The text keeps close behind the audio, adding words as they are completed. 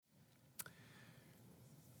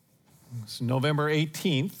It's November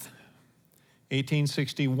 18th,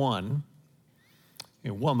 1861.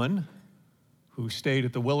 A woman who stayed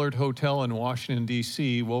at the Willard Hotel in Washington,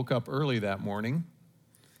 D.C., woke up early that morning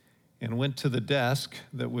and went to the desk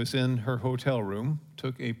that was in her hotel room,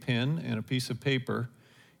 took a pen and a piece of paper,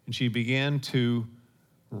 and she began to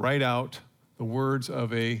write out the words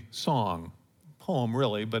of a song, poem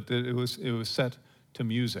really, but it was set to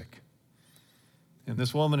music. And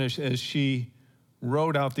this woman, as she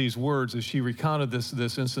wrote out these words, as she recounted this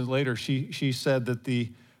instant later, she said that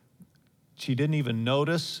she didn't even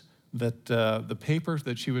notice that the paper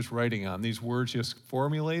that she was writing on, these words just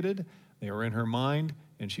formulated, they were in her mind,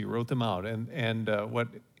 and she wrote them out. And what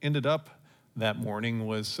ended up that morning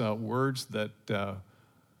was words that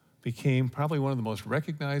became probably one of the most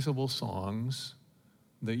recognizable songs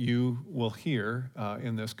that you will hear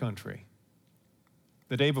in this country.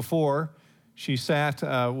 The day before, she sat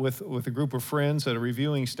with a group of friends at a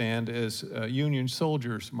reviewing stand as Union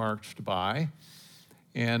soldiers marched by,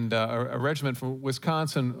 and a regiment from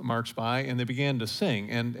Wisconsin marched by, and they began to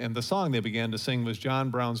sing. And the song they began to sing was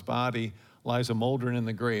John Brown's Body Lies a Moldering in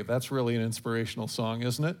the Grave. That's really an inspirational song,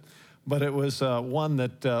 isn't it? But it was one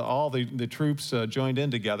that all the troops joined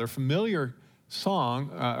in together. Familiar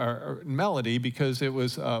song or melody, because it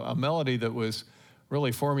was a melody that was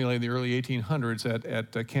really formulated in the early 1800s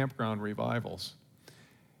at campground revivals.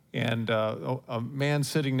 And a man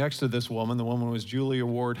sitting next to this woman, the woman was Julia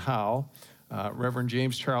Ward Howe. Reverend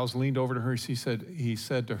James Charles leaned over to her. He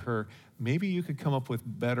said to her, maybe you could come up with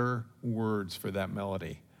better words for that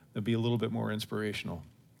melody that'd be a little bit more inspirational.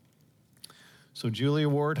 So Julia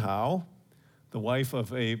Ward Howe, the wife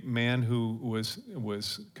of a man who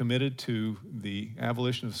was committed to the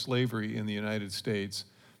abolition of slavery in the United States,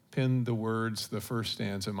 penned the words, the first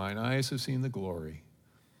stanza, "Mine eyes have seen the glory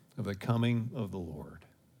of the coming of the Lord."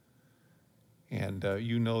 And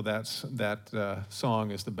you know that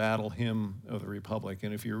song is the battle hymn of the Republic.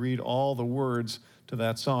 And if you read all the words to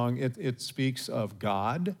that song, it speaks of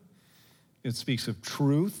God, it speaks of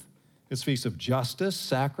truth, it speaks of justice,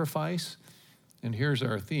 sacrifice, and here's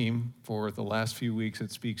our theme for the last few weeks,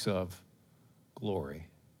 it speaks of glory.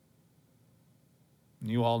 And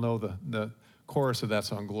you all know the chorus of that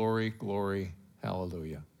song, glory, glory,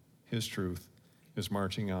 hallelujah. His truth is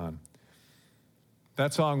marching on.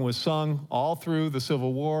 That song was sung all through the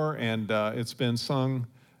Civil War, and it's been sung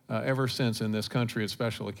ever since in this country at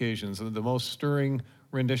special occasions. The most stirring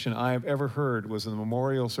rendition I have ever heard was in the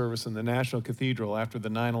memorial service in the National Cathedral after the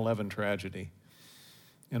 9/11 tragedy.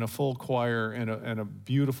 And a full choir and a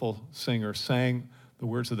beautiful singer sang the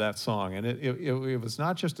words of that song. And it was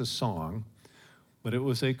not just a song, but it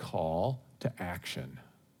was a call to action.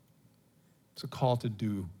 It's a call to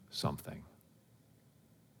do something.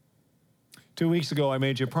 2 weeks ago, I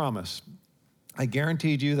made you a promise. I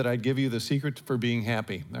guaranteed you that I'd give you the secret for being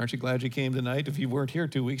happy. Aren't you glad you came tonight? If you weren't here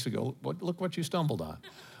 2 weeks ago, look what you stumbled on.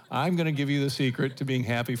 I'm going to give you the secret to being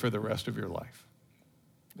happy for the rest of your life.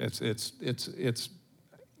 It's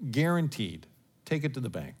guaranteed. Take it to the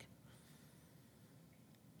bank.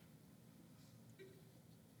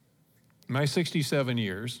 In my 67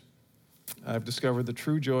 years, I've discovered that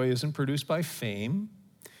true joy isn't produced by fame.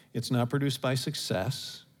 It's not produced by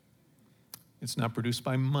success. It's not produced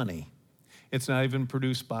by money. It's not even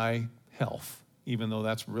produced by health, even though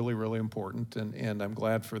that's really, really important, and I'm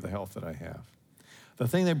glad for the health that I have. The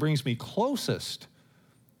thing that brings me closest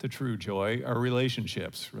to true joy are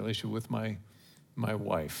relationships, relationship with my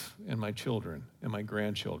wife and my children and my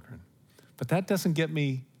grandchildren. But that doesn't get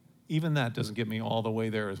me, even that doesn't get me all the way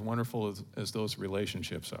there, as wonderful as those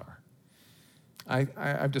relationships are.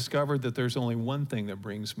 I've discovered that there's only one thing that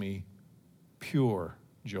brings me pure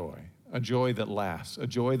joy, a joy that lasts, a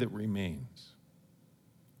joy that remains.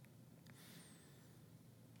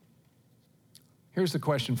 Here's the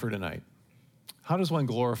question for tonight. How does one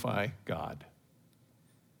glorify God?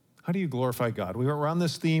 How do you glorify God? We're on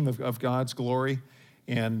this theme of God's glory,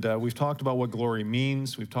 and we've talked about what glory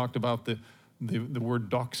means. We've talked about the word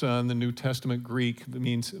doxa in the New Testament Greek. It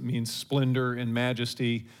means splendor and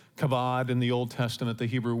majesty. Kavod in the Old Testament, the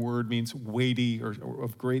Hebrew word, means weighty or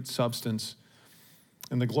of great substance.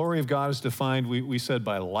 And the glory of God is defined, we said,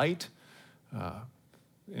 by light.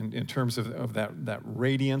 In terms of that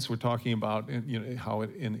radiance, we're talking about how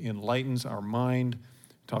it enlightens our mind.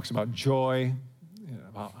 It talks about joy,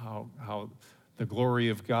 about how the glory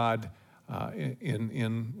of God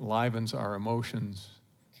enlivens our emotions.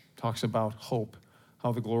 It talks about hope,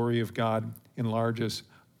 how the glory of God enlarges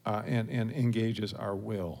and engages our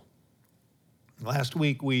will. Last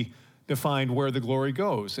week we defined where the glory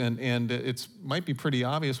goes, and it might be pretty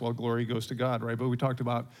obvious, well, glory goes to God, right? But we talked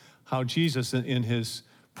about how Jesus in his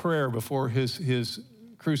prayer before his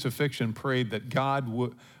crucifixion prayed that God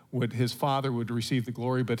would his Father would receive the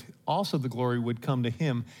glory, but also the glory would come to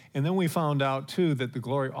him. And then we found out too that the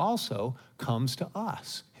glory also comes to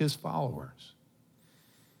us, his followers.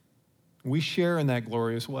 We share in that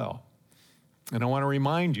glory as well. And I want to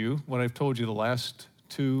remind you what I've told you the last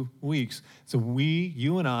 2 weeks. So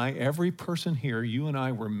you and I, every person here, you and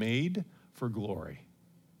I were made for glory.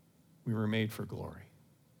 We were made for glory.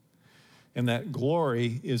 And that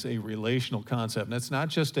glory is a relational concept. And it's not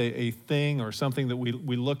just a thing or something that we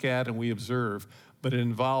look at and we observe, but it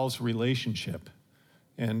involves relationship.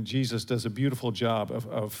 And Jesus does a beautiful job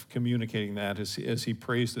of communicating that as he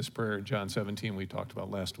prays this prayer in John 17 we talked about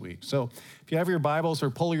last week. So if you have your Bibles or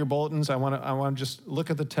pull your bulletins, I want to just look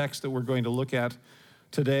at the text that we're going to look at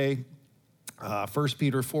today. 1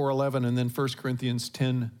 Peter 4:11 and then 1 Corinthians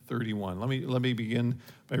 10:31. Let me begin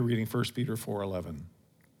by reading 1 Peter 4:11.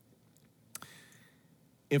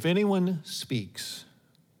 If anyone speaks,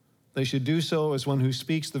 they should do so as one who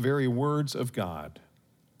speaks the very words of God.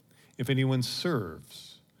 If anyone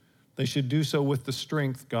serves, they should do so with the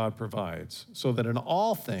strength God provides, so that in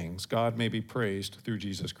all things God may be praised through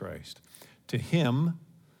Jesus Christ. To him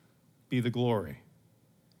be the glory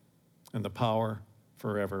and the power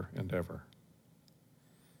forever and ever.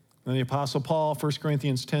 And the Apostle Paul, 1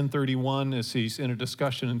 Corinthians 10:31, as he's in a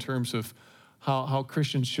discussion in terms of how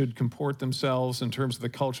Christians should comport themselves in terms of the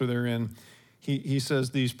culture they're in, he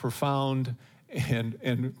says these profound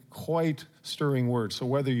and quite stirring words. So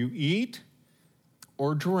whether you eat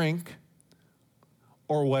or drink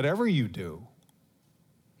or whatever you do,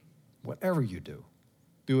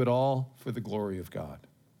 do it all for the glory of God.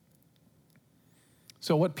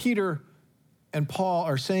 So what Peter and Paul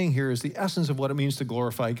are saying here is the essence of what it means to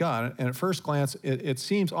glorify God. And at first glance, it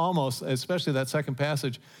seems almost, especially that second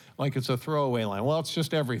passage, like it's a throwaway line. Well, it's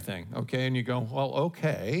just everything, okay? And you go, well,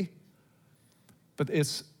 okay. But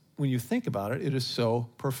when you think about it, it is so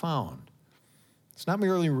profound. It's not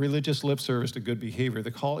merely religious lip service to good behavior.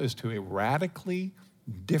 The call is to a radically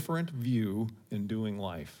different view in doing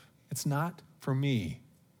life. It's not for me.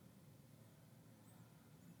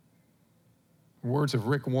 Words of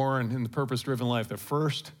Rick Warren in The Purpose-Driven Life. The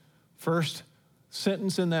first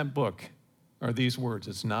sentence in that book are these words: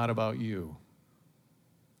 it's not about you.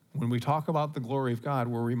 When we talk about the glory of God,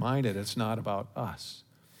 we're reminded it's not about us.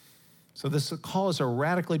 So this call is a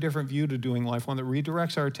radically different view to doing life, one that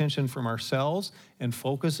redirects our attention from ourselves and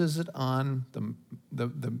focuses it on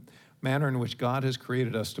the manner in which God has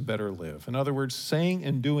created us to better live. In other words, saying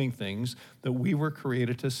and doing things that we were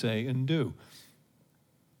created to say and do.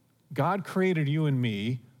 God created you and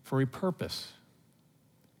me for a purpose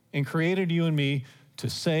and created you and me to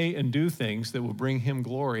say and do things that will bring him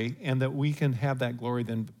glory, and that we can have that glory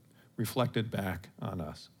then reflected back on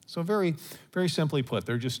us. So very, very simply put,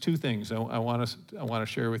 there are just two things I want to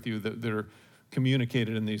share with you that are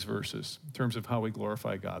communicated in these verses in terms of how we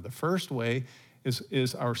glorify God. The first way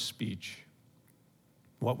is our speech,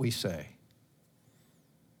 what we say.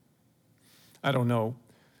 I don't know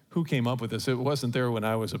who came up with this. It wasn't there when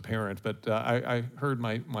I was a parent, but I heard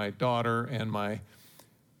my daughter and my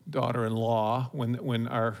daughter-in-law when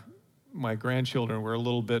my grandchildren were a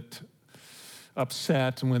little bit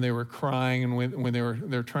upset and when they were crying and when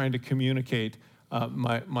they're trying to communicate.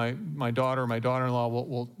 My daughter-in-law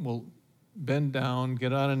will bend down,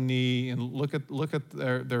 get on a knee, and look at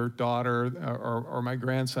their daughter or my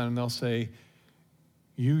grandson, and they'll say,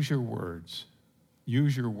 "Use your words.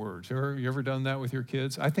 Use your words." You ever done that with your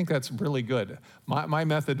kids? I think that's really good. My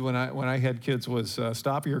method when I had kids was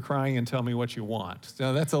stop your crying and tell me what you want.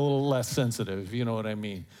 Now that's a little less sensitive, if you know what I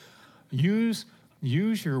mean. Use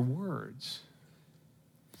your words.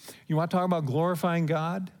 You want to talk about glorifying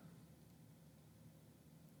God?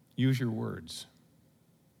 Use your words.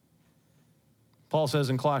 Paul says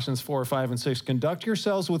in Colossians 4, 5, and 6, conduct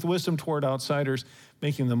yourselves with wisdom toward outsiders,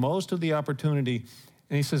 making the most of the opportunity.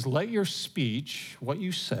 And he says, let your speech, what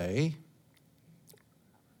you say,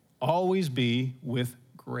 always be with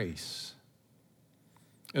grace,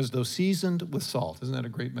 as though seasoned with salt. Isn't that a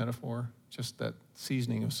great metaphor? Just that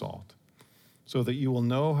seasoning of salt. So that you will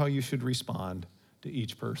know how you should respond to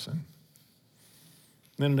each person.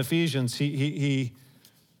 Then in Ephesians, he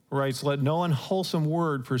writes, let no unwholesome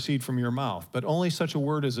word proceed from your mouth, but only such a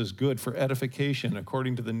word as is good for edification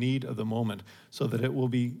according to the need of the moment, so that it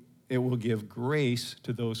will give grace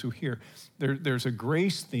to those who hear. There's a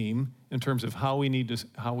grace theme in terms of how we need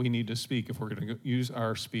to speak if we're going to use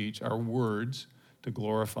our speech, our words, to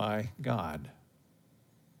glorify God.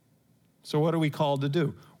 So what are we called to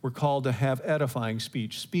do? We're called to have edifying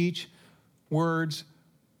speech. Speech, words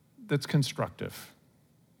that's constructive,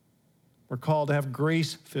 We're called to have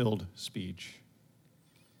grace-filled speech.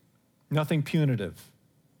 Nothing punitive.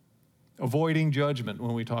 Avoiding judgment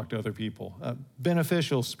when we talk to other people.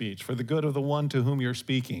 Beneficial speech for the good of the one to whom you're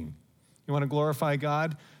speaking. You want to glorify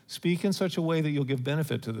God? Speak in such a way that you'll give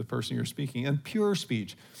benefit to the person you're speaking. And pure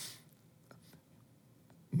speech.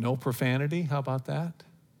 No profanity, how about that?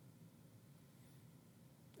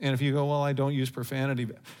 And if you go, well, I don't use profanity,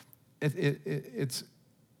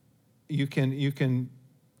 you can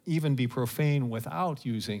even be profane without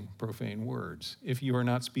using profane words if you are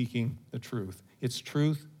not speaking the truth. It's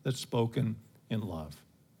truth that's spoken in love.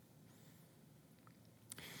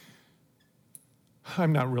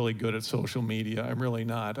 I'm not really good at social media. I'm really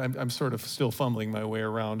not. I'm sort of still fumbling my way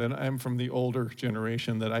around, and I'm from the older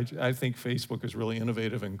generation that I think Facebook is really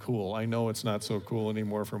innovative and cool. I know it's not so cool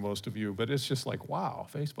anymore for most of you, but it's just like, wow,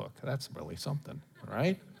 Facebook, that's really something,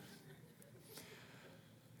 right?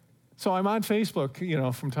 So I'm on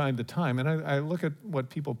Facebook, from time to time, and I look at what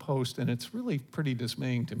people post, and it's really pretty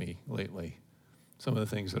dismaying to me lately, some of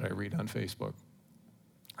the things that I read on Facebook.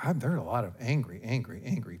 There are a lot of angry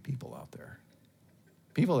people out there.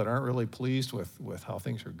 People that aren't really pleased with how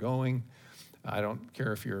things are going. I don't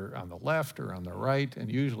care if you're on the left or on the right,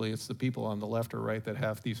 and usually it's the people on the left or right that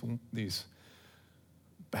have these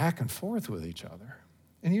back and forth with each other.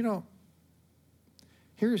 And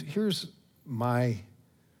here's my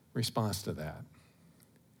response to that.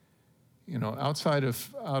 Outside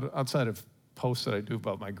of posts that I do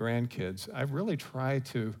about my grandkids, I really try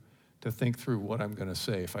to think through what I'm going to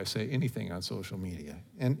say if I say anything on social media.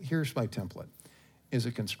 And here's my template. Is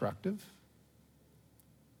it constructive?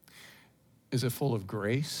 Is it full of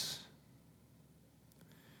grace?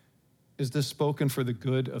 Is this spoken for the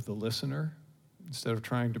good of the listener instead of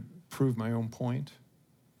trying to prove my own point?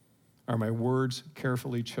 Are my words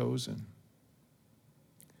carefully chosen?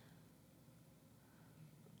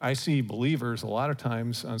 I see believers a lot of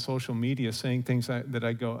times on social media saying things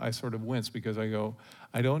that I sort of wince because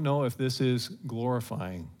I don't know if this is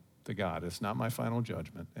glorifying to God. It's not my final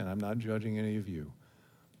judgment, and I'm not judging any of you.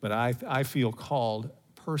 But I feel called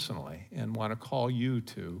personally and want to call you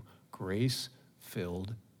to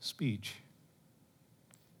grace-filled speech.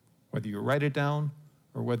 Whether you write it down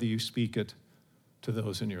or whether you speak it to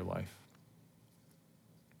those in your life.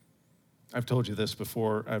 I've told you this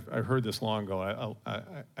before. I heard this long ago.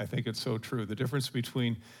 I think it's so true. The difference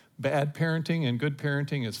between bad parenting and good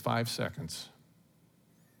parenting is 5 seconds.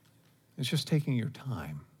 It's just taking your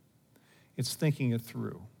time. It's thinking it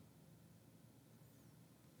through.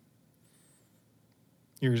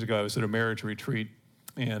 Years ago, I was at a marriage retreat,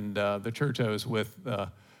 and the church I was with,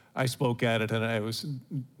 I spoke at it, and I was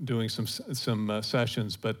doing some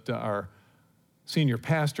sessions, but our senior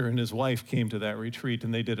pastor and his wife came to that retreat,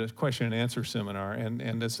 and they did a question and answer seminar,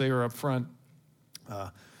 and as they were up front,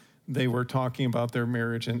 they were talking about their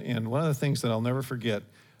marriage, and one of the things that I'll never forget,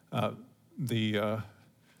 the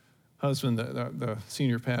husband, the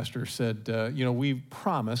senior pastor said, we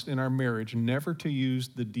promised in our marriage never to use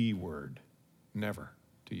the D word, never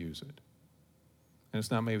to use it. And it's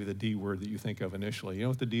not maybe the D word that you think of initially. You know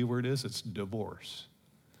what the D word is? It's divorce.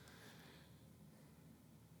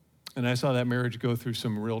 And I saw that marriage go through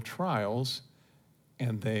some real trials,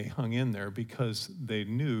 and they hung in there because they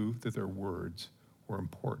knew that their words were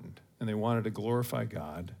important, and they wanted to glorify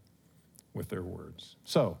God with their words.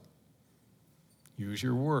 So, use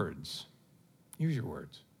your words. Use your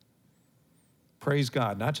words. Praise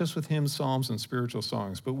God, not just with hymns, psalms, and spiritual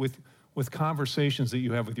songs, but with conversations that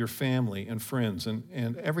you have with your family and friends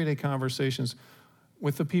and everyday conversations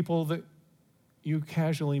with the people that you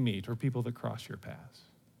casually meet or people that cross your paths.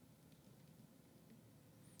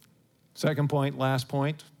 Second point, last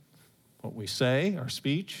point, what we say, our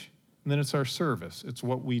speech, and then it's our service. It's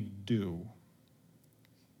what we do.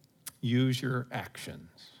 Use your actions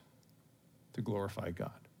to glorify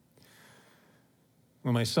God.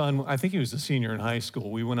 When my son, I think he was a senior in high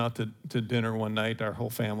school, we went out to dinner one night, our whole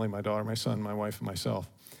family, my daughter, my son, my wife, and myself.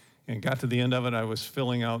 And got to the end of it, I was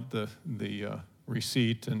filling out the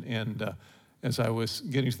receipt, and as I was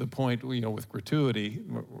getting to the point, with gratuity,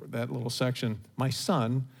 that little section, my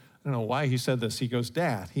son, I don't know why he said this, he goes,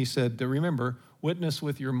 Dad, he said, remember, witness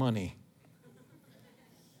with your money.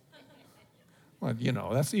 Well,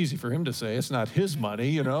 that's easy for him to say. It's not his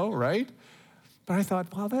money, right? But I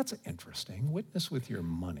thought, wow, that's interesting. Witness with your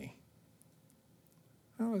money.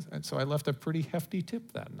 So I left a pretty hefty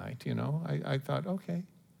tip that night, I thought, okay.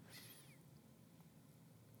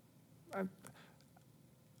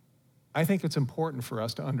 I think it's important for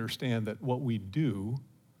us to understand that what we do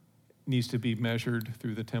needs to be measured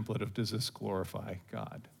through the template of, does this glorify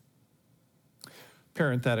God?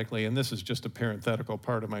 parenthetically, and this is just a parenthetical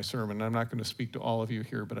part of my sermon. I'm not going to speak to all of you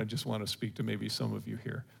here, but I just want to speak to maybe some of you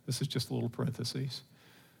here. This is just a little parentheses.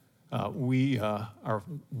 We are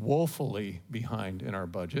woefully behind in our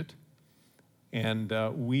budget, and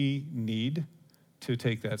we need to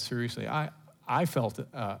take that seriously. I felt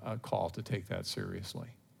a call to take that seriously.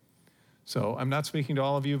 So I'm not speaking to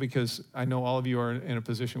all of you because I know all of you are in a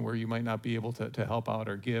position where you might not be able to help out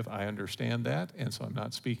or give. I understand that, and so I'm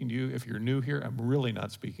not speaking to you. If you're new here, I'm really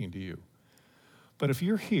not speaking to you. But if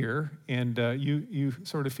you're here and you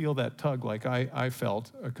sort of feel that tug like I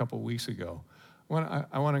felt a couple weeks ago,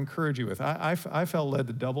 I want to encourage you with, I felt led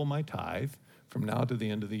to double my tithe from now to the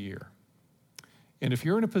end of the year. And if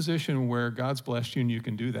you're in a position where God's blessed you and you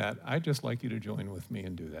can do that, I'd just like you to join with me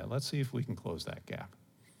and do that. Let's see if we can close that gap.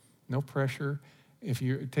 No pressure. If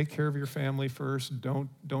you take care of your family first, don't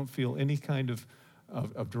feel any kind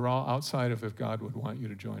of draw outside of if God would want you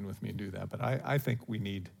to join with me and do that. But I think we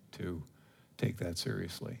need to take that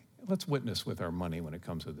seriously. Let's witness with our money when it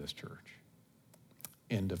comes to this church.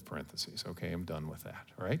 End of parentheses. Okay, I'm done with that,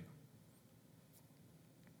 all right?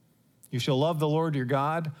 You shall love the Lord your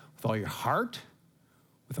God with all your heart,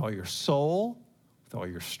 with all your soul, with all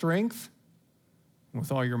your strength, and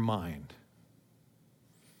with all your mind.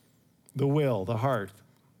 The will, the heart,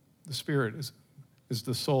 the spirit is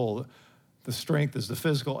the soul. The strength is the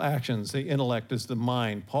physical actions. The intellect is the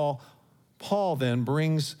mind. Paul then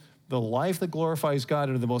brings the life that glorifies God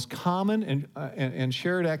into the most common and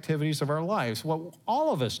shared activities of our lives. What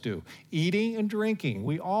all of us do, eating and drinking.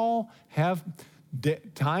 We all have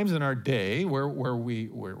times in our day where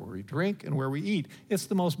we drink and where we eat. It's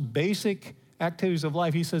the most basic activities of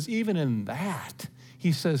life. He says, even in that,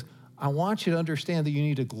 he says, I want you to understand that you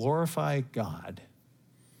need to glorify God.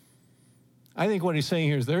 I think what he's saying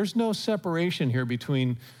here is there's no separation here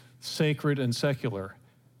between sacred and secular.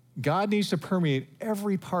 God needs to permeate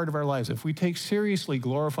every part of our lives. If we take seriously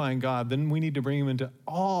glorifying God, then we need to bring him into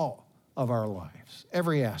all of our lives.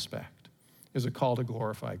 Every aspect is a call to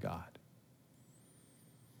glorify God.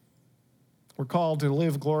 We're called to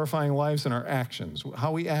live glorifying lives in our actions,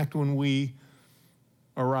 how we act when we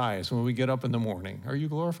arise, when we get up in the morning. Are you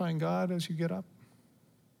glorifying God as you get up?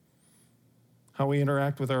 How we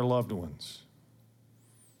interact with our loved ones.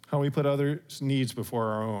 How we put others' needs before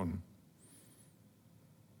our own.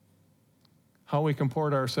 How we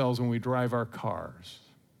comport ourselves when we drive our cars.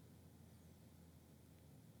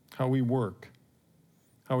 How we work.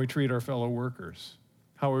 How we treat our fellow workers.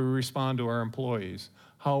 How we respond to our employees.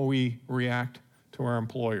 How we react to our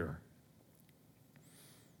employer.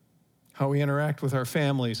 How we interact with our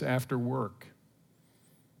families after work.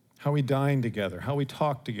 How we dine together. How we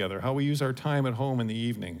talk together. How we use our time at home in the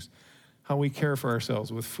evenings. How we care for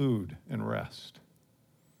ourselves with food and rest.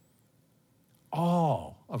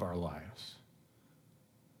 All of our lives,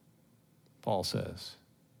 Paul says,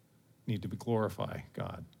 need to glorify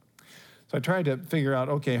God. So I tried to figure out,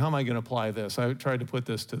 okay, how am I going to apply this? I tried to put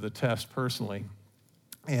this to the test personally.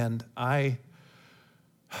 And I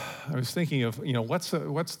was thinking of, what's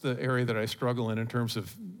the area that I struggle in terms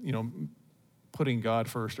of, putting God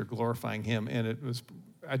first or glorifying him. And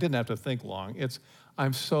I didn't have to think long.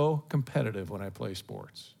 I'm so competitive when I play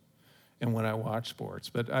sports and when I watch sports.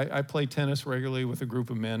 But I play tennis regularly with a group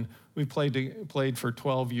of men. We played for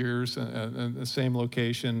 12 years in the same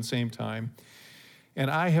location, same time. And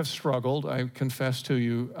I have struggled, I confess to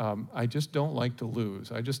you, I just don't like to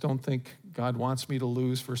lose. I just don't think God wants me to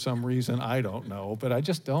lose for some reason. I don't know, but I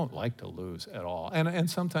just don't like to lose at all. And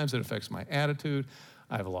sometimes it affects my attitude.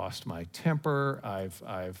 I've lost my temper.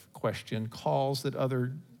 I've questioned calls that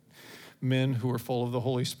other men who are full of the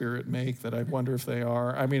Holy Spirit make that I wonder if they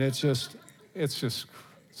are. I mean, it's just,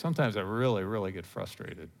 sometimes I really, really get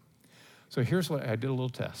frustrated. So here's what, I did a little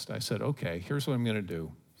test. I said, okay, here's what I'm going to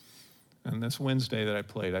do. And this Wednesday that I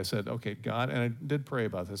played, I said, okay, God, and I did pray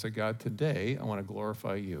about this. I said, God, today I want to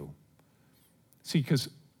glorify you. See, because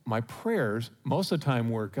my prayers most of the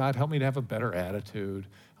time were, God, help me to have a better attitude.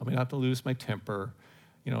 Help me not to lose my temper.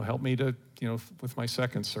 Help me to, with my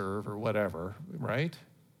second serve or whatever, right?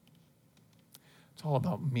 It's all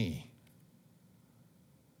about me.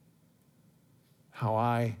 How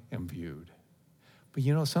I am viewed. But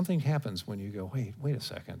something happens when you go, wait a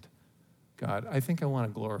second. God, I think I want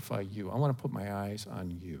to glorify you. I want to put my eyes on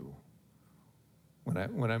you when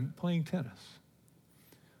I'm playing tennis.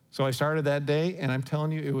 So I started that day, and I'm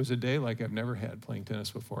telling you, it was a day like I've never had playing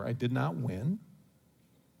tennis before. I did not win,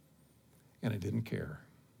 and I didn't care.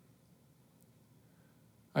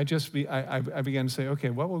 I began to say, okay,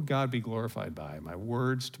 what will God be glorified by? My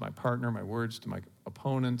words to my partner, my words to my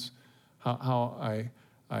opponents, how I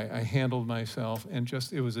I handled myself, and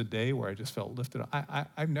just it was a day where I just felt lifted up.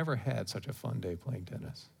 I've never had such a fun day playing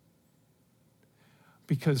tennis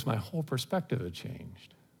because my whole perspective had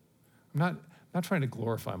changed. I'm not trying to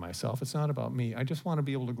glorify myself. It's not about me. I just want to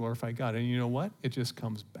be able to glorify God. And you know what? It just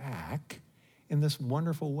comes back in this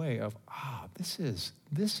wonderful way of, this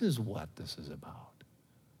is what this is about.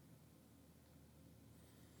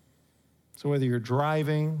 So whether you're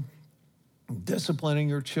driving, disciplining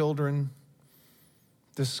your children,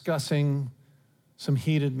 discussing some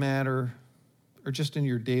heated matter, or just in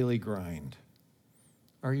your daily grind,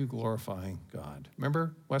 are you glorifying God?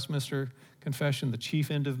 Remember Westminster Confession, the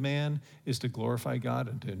chief end of man is to glorify God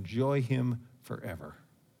and to enjoy him forever.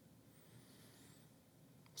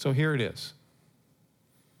 So here it is.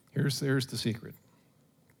 There's the secret.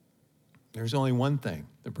 There's only one thing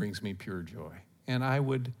that brings me pure joy. And I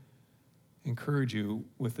would encourage you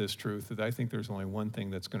with this truth that I think there's only one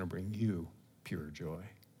thing that's going to bring you pure joy.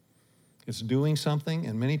 It's doing something,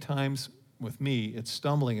 and many times with me, it's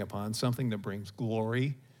stumbling upon something that brings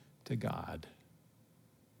glory to God,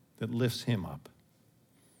 that lifts him up.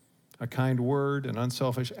 A kind word, an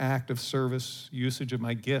unselfish act of service, usage of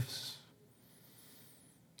my gifts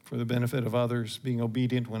for the benefit of others, being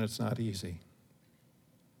obedient when it's not easy.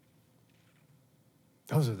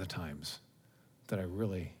 Those are the times that I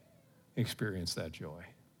really experience that joy.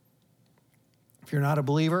 If you're not a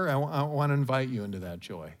believer, I want to invite you into that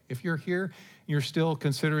joy. If you're here, you're still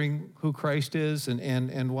considering who Christ is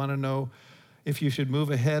and want to know if you should move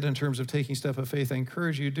ahead in terms of taking step of faith, I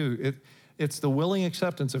encourage you to do. It's the willing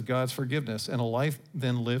acceptance of God's forgiveness and a life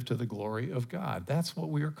then lived to the glory of God. That's what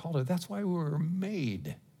we are called to. That's why we were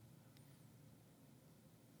made.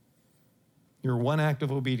 You're one act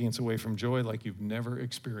of obedience away from joy like you've never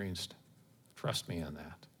experienced. Trust me on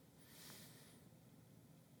that.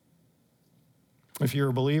 If you're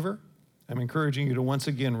a believer, I'm encouraging you to once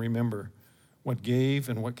again remember what gave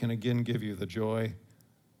and what can again give you the joy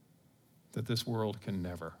that this world can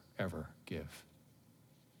never, ever give.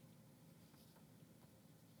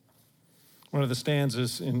 One of the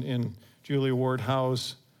stanzas in Julia Ward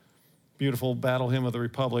Howe's beautiful Battle Hymn of the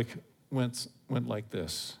Republic went like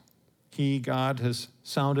this. He, God, has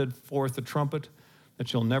sounded forth the trumpet that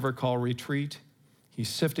shall never call retreat. He's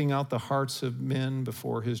sifting out the hearts of men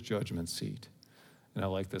before his judgment seat. And I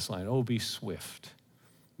like this line, oh, be swift,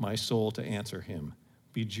 my soul to answer him.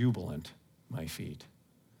 Be jubilant, my feet.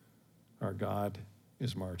 Our God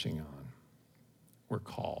is marching on. We're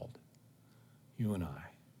called, you and I,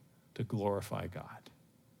 to glorify God.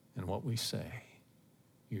 And what we say,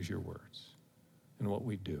 use your words. And what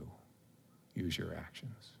we do, use your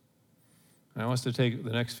actions. And I want us to take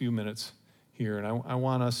the next few minutes here, and I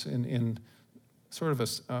want us in sort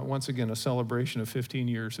of once again, a celebration of 15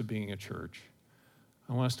 years of being a church.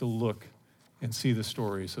 I want us to look and see the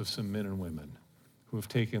stories of some men and women who have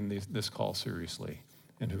taken this call seriously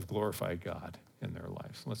and who've glorified God in their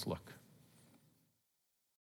lives. Let's look.